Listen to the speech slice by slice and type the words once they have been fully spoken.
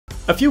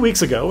A few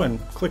weeks ago, and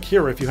click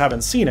here if you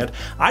haven't seen it,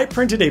 I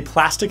printed a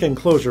plastic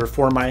enclosure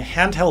for my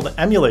handheld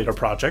emulator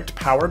project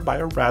powered by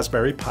a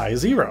Raspberry Pi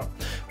Zero.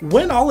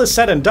 When all is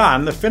said and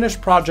done, the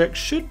finished project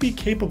should be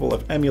capable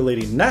of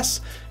emulating NES,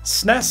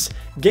 SNES,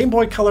 Game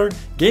Boy Color,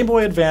 Game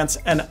Boy Advance,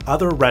 and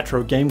other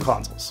retro game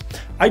consoles.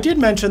 I did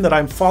mention that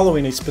I'm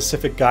following a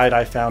specific guide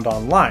I found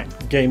online,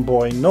 Game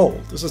Boy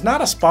Knoll. This is not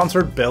a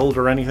sponsored build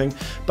or anything,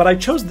 but I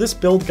chose this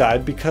build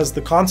guide because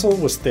the console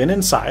was thin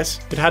in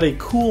size, it had a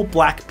cool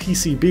black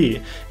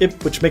PCB,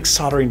 which makes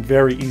soldering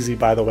very easy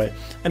by the way,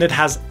 and it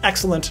has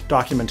excellent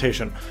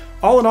documentation.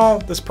 All in all,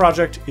 this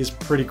project is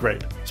pretty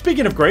great.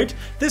 Speaking of great,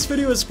 this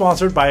video is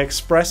sponsored by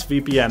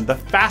ExpressVPN, the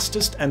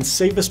fastest and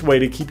safest way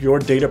to keep your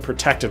data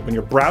protected when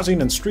you're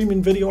browsing and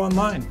streaming video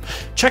online.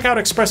 Check out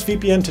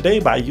ExpressVPN today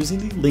by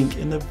using the link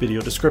in the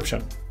video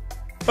description.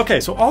 Okay,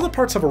 so all the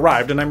parts have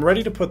arrived and I'm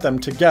ready to put them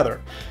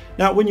together.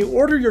 Now, when you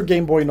order your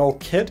Game Boy Knoll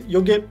kit,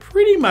 you'll get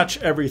pretty much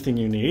everything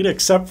you need,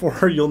 except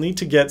for you'll need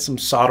to get some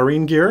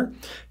soldering gear,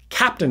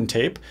 Captain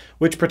tape,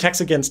 which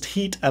protects against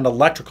heat and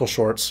electrical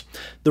shorts,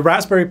 the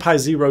Raspberry Pi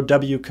Zero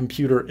W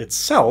computer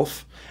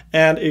itself,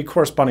 and a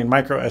corresponding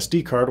micro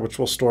SD card, which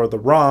will store the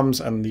ROMs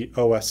and the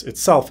OS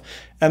itself.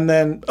 And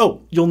then,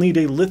 you'll need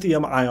a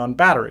lithium-ion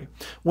battery.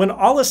 When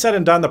all is said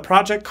and done, the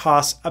project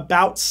costs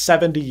about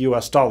 $70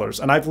 US,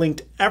 and I've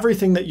linked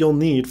everything that you'll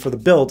need for the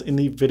build in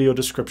the video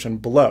description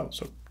below,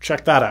 so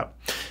check that out.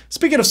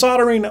 Speaking of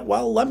soldering,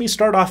 well, let me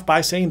start off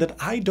by saying that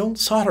I don't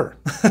solder.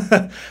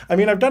 I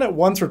mean, I've done it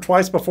once or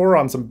twice before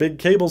on some big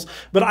cables,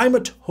 but I'm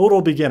a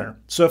total beginner.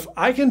 So if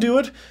I can do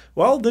it,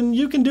 well, then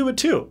you can do it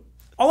too.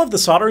 All of the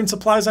soldering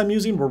supplies I'm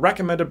using were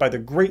recommended by the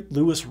great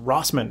Louis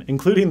Rossmann,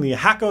 including the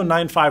Hakko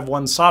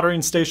 951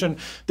 soldering station,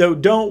 though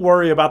don't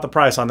worry about the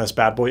price on this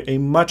bad boy. A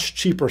much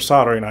cheaper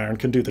soldering iron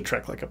can do the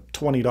trick, like a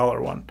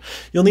 $20 one.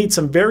 You'll need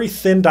some very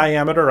thin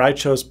diameter. I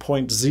chose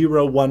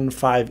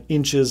 0.015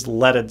 inches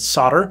leaded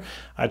solder.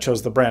 I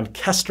chose the brand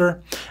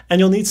Kester. And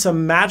you'll need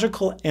some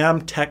magical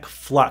Amtech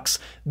flux.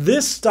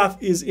 This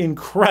stuff is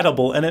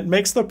incredible and it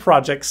makes the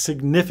project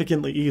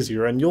significantly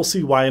easier, and you'll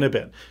see why in a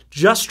bit.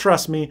 Just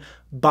trust me,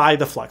 buy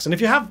the flux. And if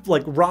you have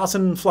like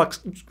rosin flux,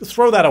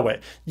 throw that away.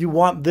 You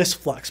want this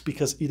flux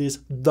because it is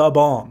the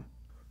bomb.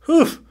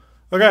 Whew.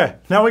 Okay,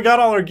 now we got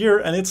all our gear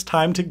and it's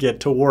time to get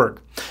to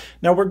work.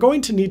 Now we're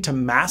going to need to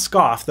mask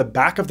off the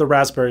back of the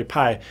Raspberry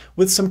Pi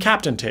with some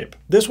Captain tape.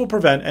 This will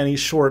prevent any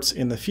shorts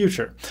in the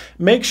future.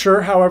 Make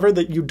sure, however,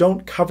 that you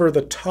don't cover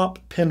the top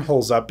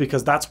pinholes up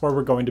because that's where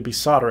we're going to be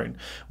soldering.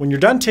 When you're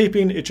done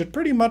taping, it should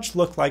pretty much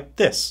look like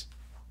this.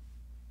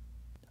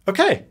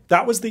 Okay,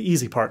 that was the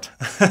easy part.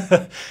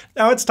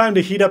 Now it's time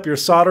to heat up your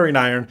soldering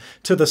iron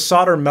to the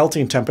solder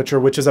melting temperature,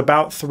 which is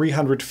about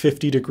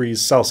 350 degrees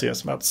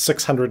Celsius, about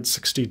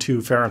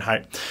 662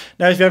 Fahrenheit.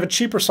 Now, if you have a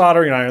cheaper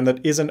soldering iron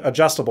that isn't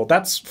adjustable,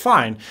 that's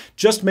fine.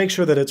 Just make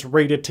sure that it's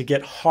rated to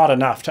get hot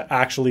enough to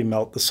actually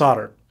melt the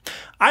solder.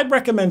 I'd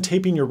recommend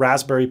taping your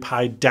Raspberry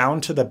Pi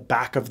down to the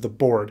back of the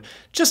board,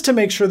 just to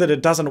make sure that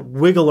it doesn't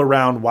wiggle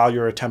around while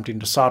you're attempting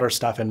to solder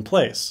stuff in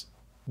place.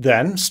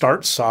 Then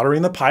start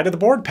soldering the Pi to the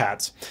board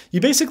pads.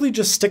 You basically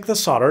just stick the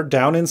solder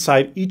down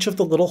inside each of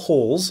the little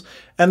holes,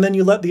 and then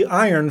you let the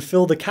iron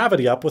fill the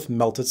cavity up with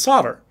melted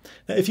solder.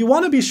 Now, if you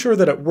want to be sure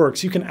that it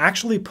works, you can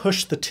actually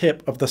push the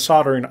tip of the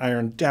soldering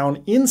iron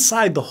down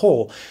inside the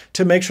hole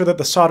to make sure that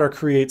the solder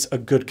creates a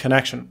good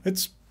connection.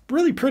 It's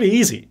really pretty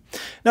easy.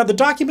 Now, the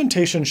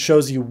documentation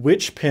shows you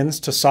which pins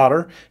to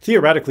solder.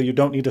 Theoretically, you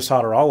don't need to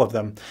solder all of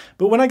them.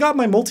 But when I got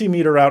my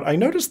multimeter out, I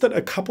noticed that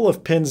a couple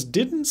of pins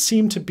didn't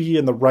seem to be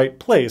in the right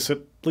place, at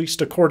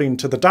least according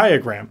to the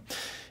diagram.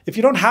 If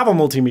you don't have a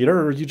multimeter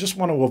or you just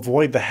want to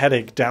avoid the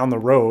headache down the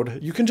road,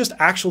 you can just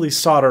actually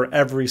solder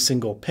every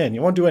single pin.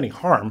 You won't do any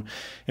harm.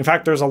 In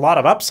fact, there's a lot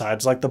of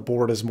upsides, like the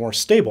board is more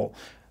stable.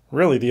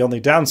 Really, the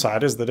only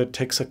downside is that it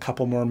takes a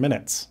couple more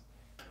minutes.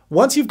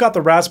 Once you've got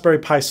the Raspberry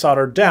Pi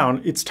soldered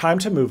down, it's time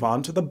to move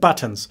on to the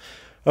buttons,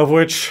 of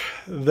which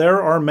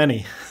there are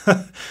many.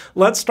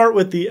 Let's start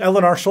with the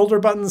L&R shoulder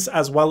buttons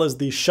as well as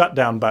the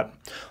shutdown button.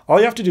 All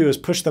you have to do is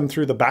push them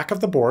through the back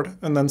of the board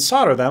and then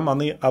solder them on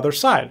the other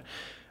side.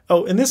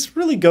 Oh, and this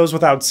really goes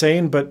without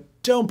saying, but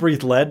don't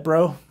breathe lead,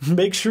 bro.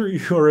 Make sure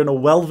you're in a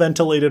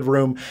well-ventilated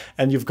room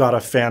and you've got a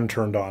fan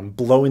turned on,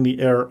 blowing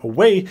the air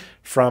away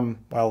from,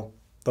 well,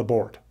 the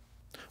board.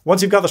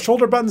 Once you've got the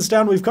shoulder buttons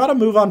down, we've got to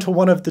move on to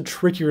one of the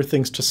trickier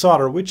things to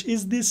solder, which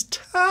is this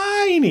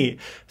tiny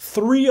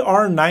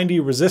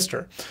 3R90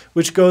 resistor,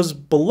 which goes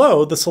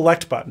below the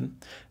select button.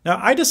 Now,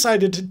 I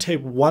decided to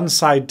tape one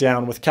side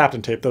down with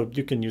Captain tape, though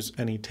you can use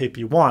any tape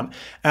you want,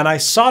 and I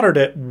soldered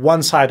it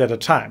one side at a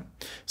time.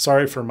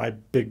 Sorry for my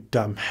big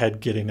dumb head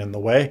getting in the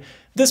way.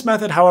 This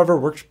method, however,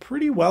 worked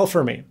pretty well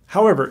for me.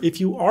 However, if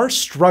you are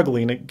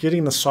struggling at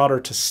getting the solder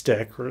to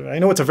stick, or I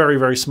know it's a very,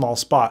 very small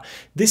spot,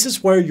 this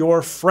is where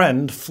your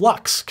friend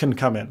Flux can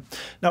come in.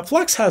 Now,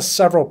 Flux has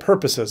several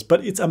purposes,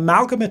 but its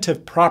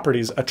amalgamative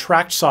properties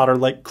attract solder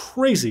like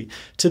crazy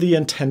to the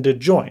intended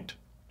joint.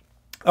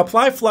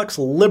 Apply Flux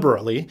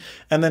liberally,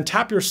 and then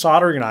tap your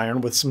soldering iron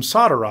with some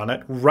solder on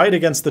it right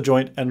against the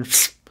joint, and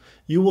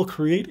you will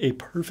create a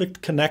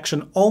perfect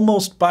connection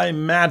almost by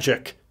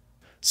magic.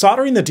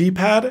 Soldering the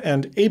D-pad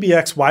and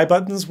ABXY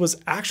buttons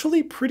was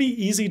actually pretty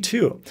easy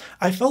too.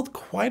 I felt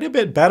quite a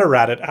bit better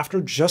at it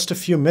after just a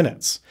few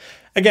minutes.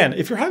 Again,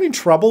 if you're having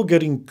trouble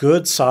getting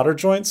good solder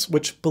joints,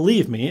 which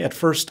believe me, at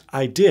first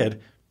I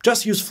did,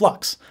 just use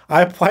flux.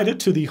 I applied it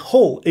to the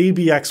whole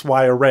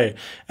ABXY array,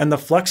 and the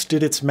flux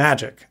did its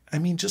magic. I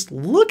mean, just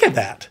look at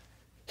that.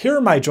 Here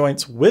are my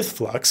joints with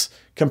flux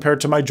compared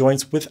to my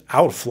joints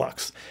without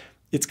flux.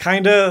 It's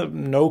kinda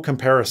no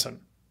comparison.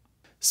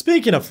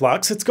 Speaking of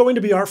flux, it's going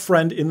to be our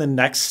friend in the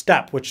next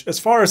step, which as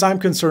far as I'm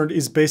concerned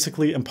is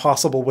basically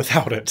impossible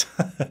without it.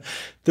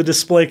 The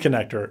display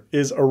connector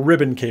is a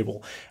ribbon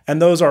cable, and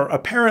those are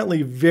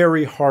apparently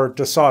very hard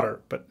to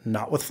solder, but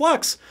not with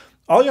flux.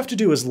 All you have to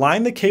do is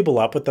line the cable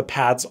up with the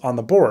pads on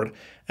the board,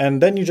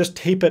 and then you just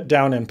tape it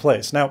down in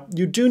place. Now,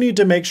 you do need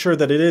to make sure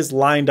that it is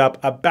lined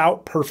up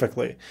about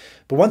perfectly,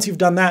 but once you've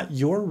done that,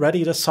 you're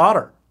ready to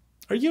solder.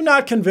 Are you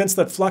not convinced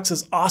that flux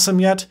is awesome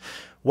yet?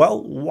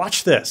 Well,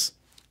 watch this.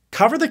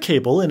 Cover the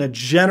cable in a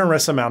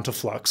generous amount of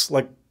flux,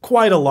 like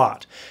quite a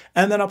lot,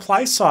 and then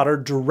apply solder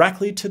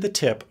directly to the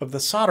tip of the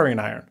soldering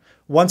iron.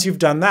 Once you've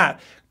done that,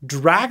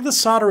 drag the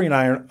soldering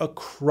iron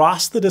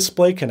across the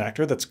display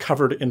connector that's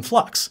covered in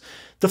flux.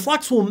 The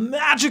flux will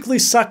magically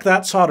suck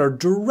that solder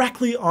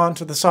directly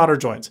onto the solder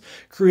joints,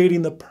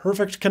 creating the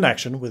perfect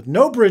connection with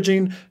no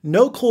bridging,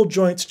 no cold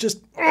joints,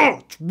 just,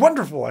 oh, it's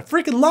wonderful. I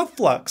freaking love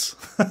flux.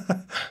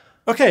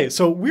 Okay,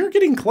 so we're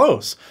getting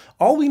close.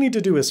 All we need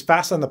to do is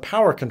fasten the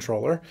power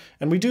controller,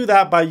 and we do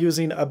that by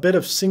using a bit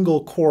of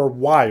single core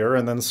wire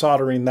and then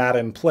soldering that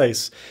in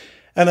place.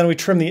 And then we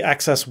trim the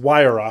excess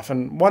wire off,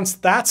 and once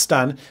that's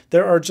done,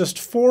 there are just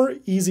 4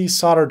 easy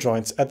solder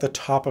joints at the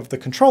top of the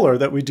controller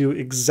that we do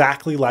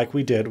exactly like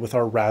we did with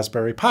our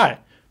Raspberry Pi.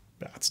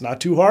 That's not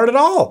too hard at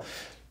all.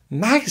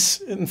 Nice.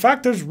 In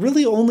fact, there's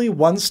really only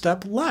one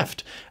step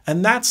left,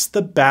 and that's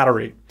the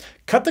battery.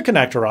 Cut the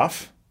connector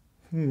off.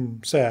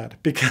 Sad,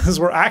 because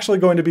we're actually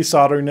going to be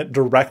soldering it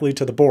directly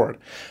to the board.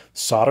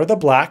 Solder the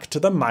black to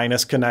the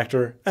minus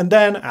connector, and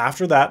then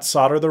after that,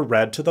 solder the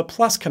red to the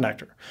plus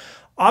connector.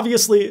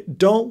 Obviously,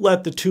 don't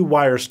let the 2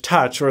 wires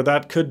touch, or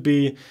that could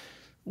be,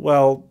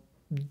 well,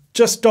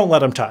 just don't let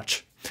them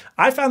touch.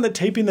 I found that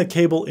taping the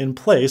cable in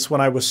place when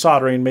I was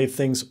soldering made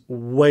things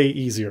way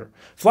easier.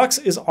 Flux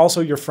is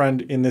also your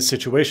friend in this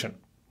situation.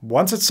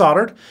 Once it's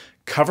soldered,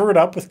 cover it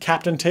up with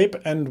Captain Tape,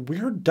 and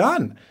we're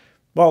done.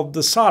 Well,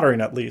 the soldering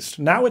at least.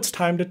 Now it's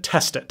time to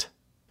test it.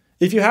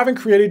 If you haven't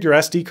created your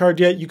SD card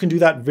yet, you can do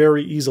that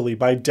very easily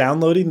by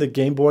downloading the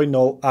Game Boy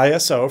Null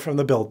ISO from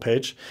the build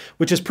page,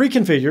 which is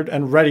pre-configured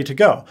and ready to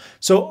go.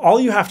 So all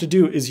you have to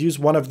do is use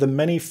one of the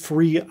many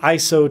free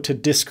ISO to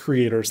disk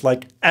creators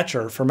like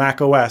Etcher for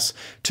macOS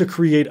to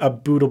create a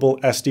bootable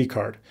SD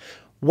card.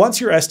 Once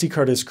your SD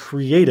card is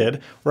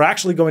created, we're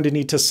actually going to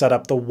need to set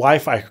up the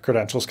Wi-Fi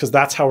credentials because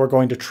that's how we're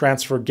going to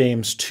transfer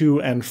games to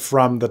and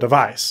from the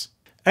device.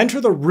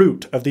 Enter the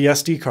root of the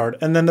SD card,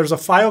 and then there's a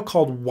file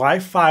called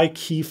Wi-Fi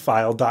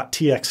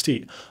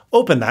keyfile.txt.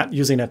 Open that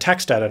using a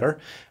text editor,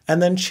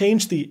 and then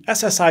change the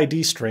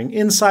SSID string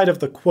inside of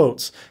the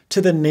quotes to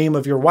the name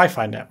of your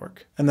Wi-Fi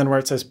network. And then where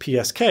it says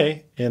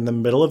PSK, in the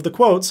middle of the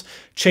quotes,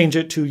 change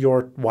it to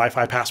your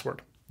Wi-Fi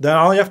password. Then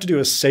all you have to do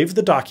is save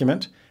the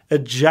document,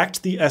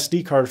 eject the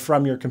SD card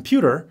from your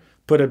computer,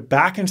 put it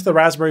back into the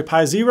Raspberry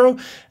Pi Zero,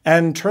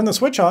 and turn the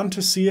switch on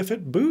to see if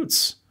it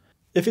boots.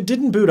 If it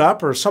didn't boot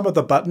up or some of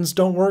the buttons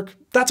don't work,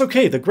 that's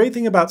okay. The great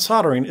thing about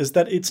soldering is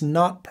that it's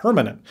not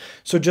permanent.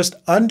 So just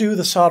undo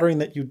the soldering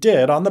that you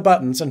did on the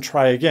buttons and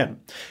try again.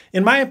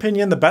 In my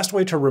opinion, the best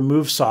way to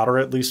remove solder,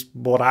 at least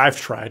what I've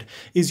tried,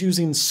 is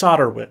using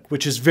solder wick,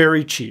 which is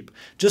very cheap.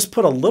 Just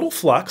put a little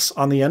flux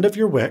on the end of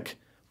your wick,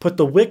 put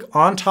the wick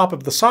on top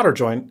of the solder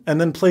joint, and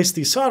then place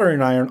the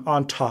soldering iron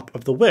on top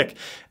of the wick.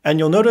 And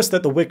you'll notice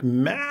that the wick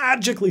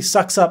magically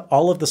sucks up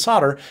all of the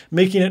solder,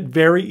 making it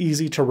very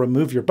easy to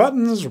remove your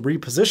buttons,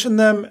 reposition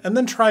them, and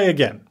then try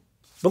again.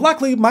 But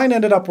luckily, mine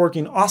ended up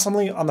working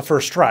awesomely on the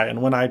first try, and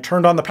when I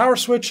turned on the power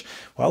switch,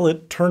 well,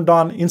 it turned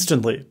on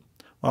instantly.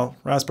 Well,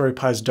 Raspberry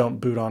Pis don't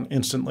boot on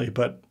instantly,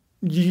 but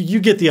you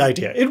get the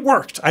idea. It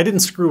worked. I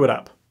didn't screw it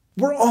up.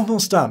 We're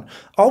almost done.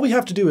 All we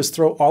have to do is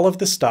throw all of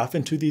this stuff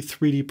into the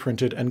 3D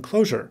printed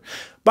enclosure.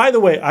 By the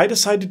way, I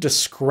decided to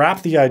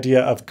scrap the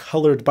idea of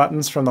colored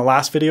buttons from the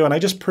last video, and I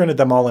just printed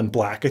them all in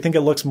black. I think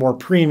it looks more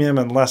premium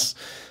and less,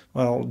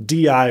 well,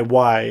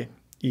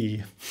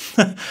 DIY-y.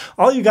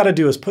 All you gotta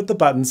do is put the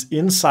buttons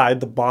inside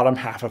the bottom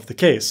half of the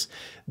case.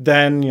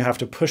 Then you have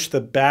to push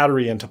the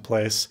battery into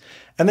place,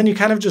 and then you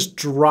kind of just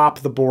drop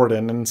the board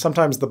in, and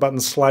sometimes the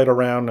buttons slide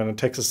around and it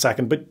takes a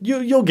second, but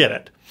you'll get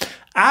it.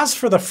 As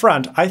for the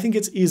front, I think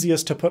it's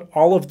easiest to put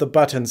all of the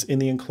buttons in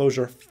the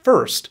enclosure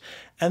first,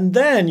 and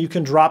then you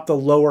can drop the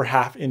lower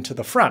half into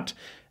the front.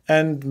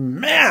 And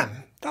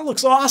man, that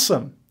looks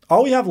awesome.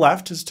 All we have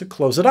left is to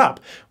close it up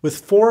with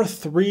four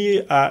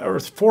M3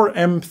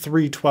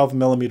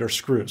 12mm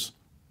screws.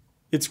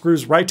 It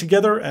screws right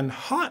together, and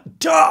hot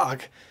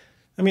dog!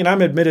 I mean,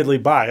 I'm admittedly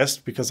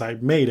biased because I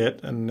made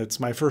it and it's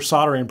my first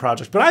soldering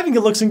project, but I think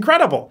it looks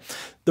incredible.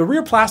 The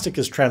rear plastic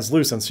is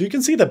translucent, so you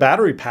can see the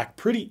battery pack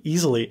pretty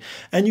easily,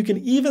 and you can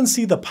even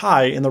see the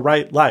Pi in the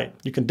right light.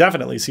 You can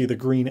definitely see the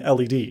green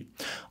LED.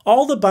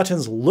 All the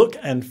buttons look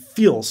and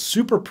feel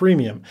super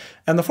premium,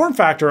 and the form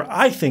factor,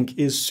 I think,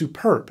 is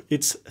superb.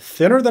 It's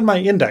thinner than my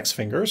index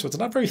finger, so it's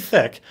not very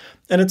thick,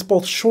 and it's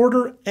both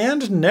shorter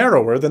and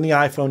narrower than the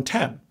iPhone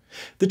X.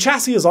 The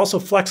chassis is also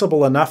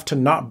flexible enough to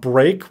not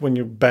break when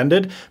you bend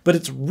it, but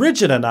it's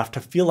rigid enough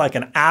to feel like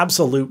an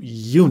absolute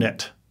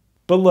unit.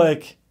 But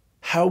like,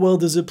 how well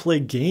does it play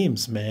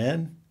games,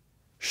 man?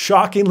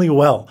 Shockingly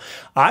well.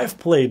 I've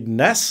played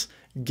NES,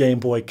 Game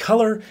Boy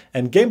Color,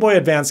 and Game Boy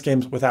Advance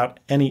games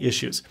without any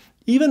issues.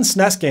 Even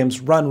SNES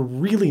games run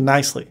really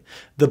nicely.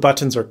 The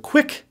buttons are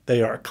quick,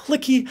 they are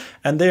clicky,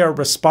 and they are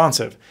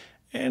responsive.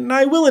 And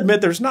I will admit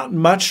there's not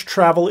much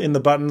travel in the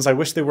buttons. I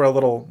wish they were a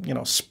little,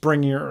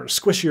 springier or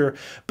squishier,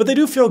 but they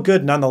do feel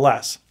good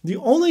nonetheless. The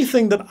only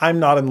thing that I'm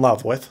not in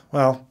love with,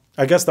 well,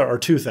 I guess there are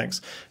two things.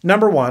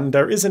 Number one,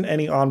 there isn't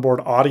any onboard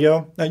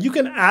audio. Now you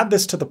can add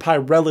this to the Pi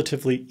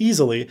relatively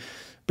easily,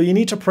 but you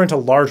need to print a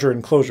larger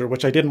enclosure,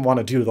 which I didn't want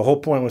to do. The whole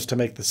point was to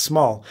make this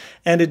small.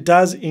 And it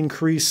does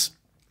increase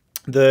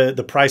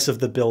the price of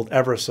the build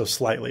ever so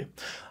slightly.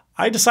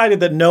 I decided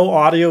that no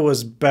audio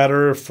was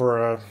better for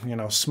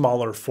a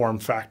smaller form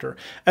factor.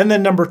 And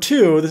then number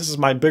two, this is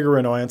my bigger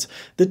annoyance,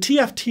 the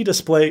TFT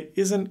display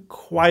isn't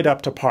quite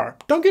up to par.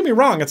 Don't get me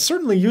wrong, it's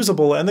certainly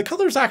usable and the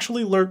colors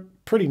actually look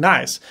pretty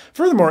nice.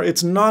 Furthermore,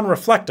 it's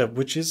non-reflective,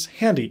 which is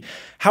handy.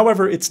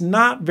 However, it's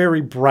not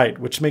very bright,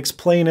 which makes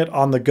playing it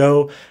on the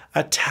go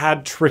a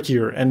tad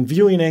trickier, and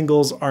viewing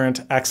angles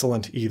aren't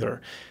excellent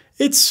either.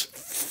 It's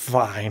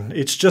fine.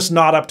 It's just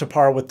not up to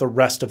par with the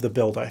rest of the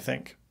build, I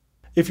think.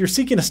 If you're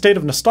seeking a state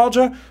of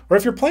nostalgia, or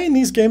if you're playing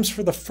these games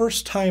for the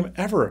first time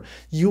ever,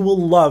 you will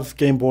love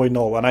Game Boy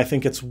Null, and I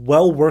think it's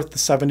well worth the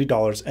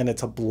 $70, and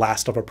it's a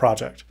blast of a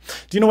project.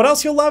 Do you know what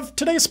else you'll love?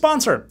 Today's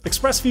sponsor,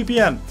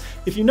 ExpressVPN.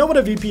 If you know what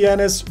a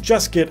VPN is,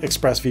 just get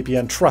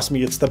ExpressVPN. Trust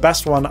me, it's the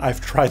best one. I've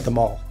tried them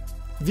all.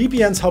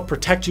 VPNs help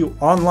protect you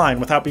online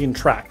without being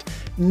tracked.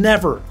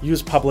 Never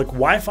use public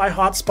Wi-Fi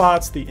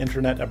hotspots, the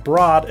internet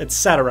abroad,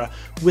 etc.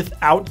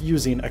 without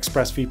using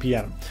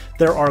ExpressVPN.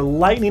 There are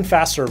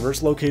lightning-fast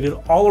servers located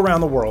all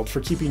around the world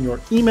for keeping your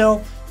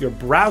email, your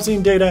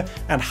browsing data,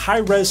 and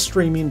high-res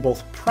streaming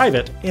both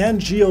private and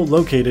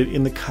geo-located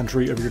in the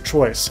country of your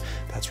choice.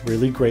 That's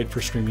really great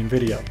for streaming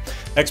video.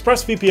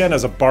 ExpressVPN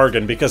is a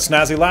bargain because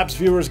Snazzy Labs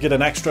viewers get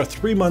an extra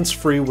 3 months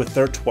free with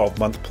their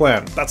 12-month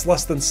plan. That's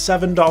less than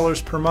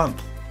 $7 per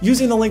month.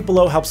 Using the link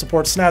below helps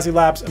support Snazzy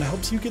Labs and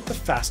helps you get the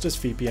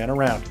fastest VPN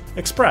around,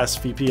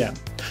 ExpressVPN.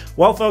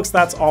 Well folks,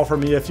 that's all for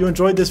me. If you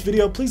enjoyed this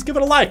video, please give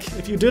it a like.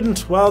 If you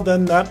didn't, well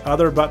then that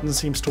other button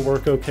seems to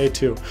work okay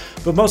too.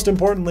 But most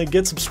importantly,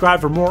 get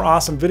subscribed for more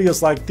awesome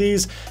videos like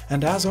these,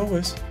 and as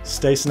always,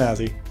 stay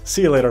snazzy.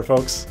 See you later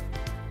folks.